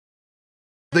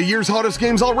The year's hottest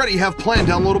games already have planned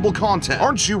downloadable content.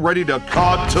 Aren't you ready to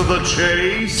cut to the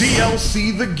chase?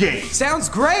 DLC the game. Sounds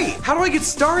great! How do I get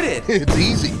started? It's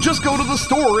easy. Just go to the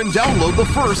store and download the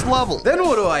first level. Then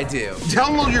what do I do?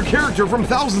 Download your character from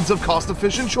thousands of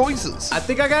cost-efficient choices. I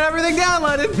think I got everything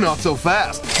downloaded. Not so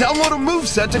fast. Download a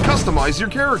moveset to customize your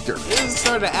character. This is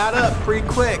starting to add up pretty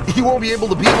quick. You won't be able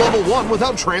to beat level 1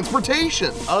 without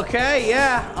transportation. Okay,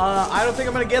 yeah. I don't think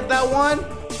I'm gonna get that one,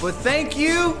 but thank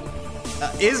you.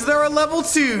 Is there a level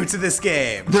 2 to this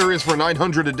game? There is for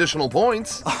 900 additional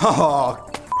points. Oh,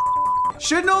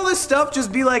 shouldn't all this stuff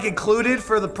just be like included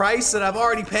for the price that I've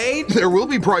already paid? There will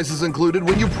be prices included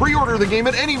when you pre-order the game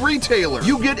at any retailer.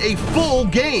 You get a full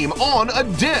game on a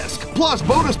disc, plus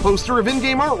bonus poster of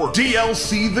in-game artwork.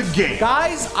 DLC the game.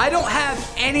 Guys, I don't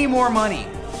have any more money.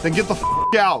 Then get the f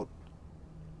out.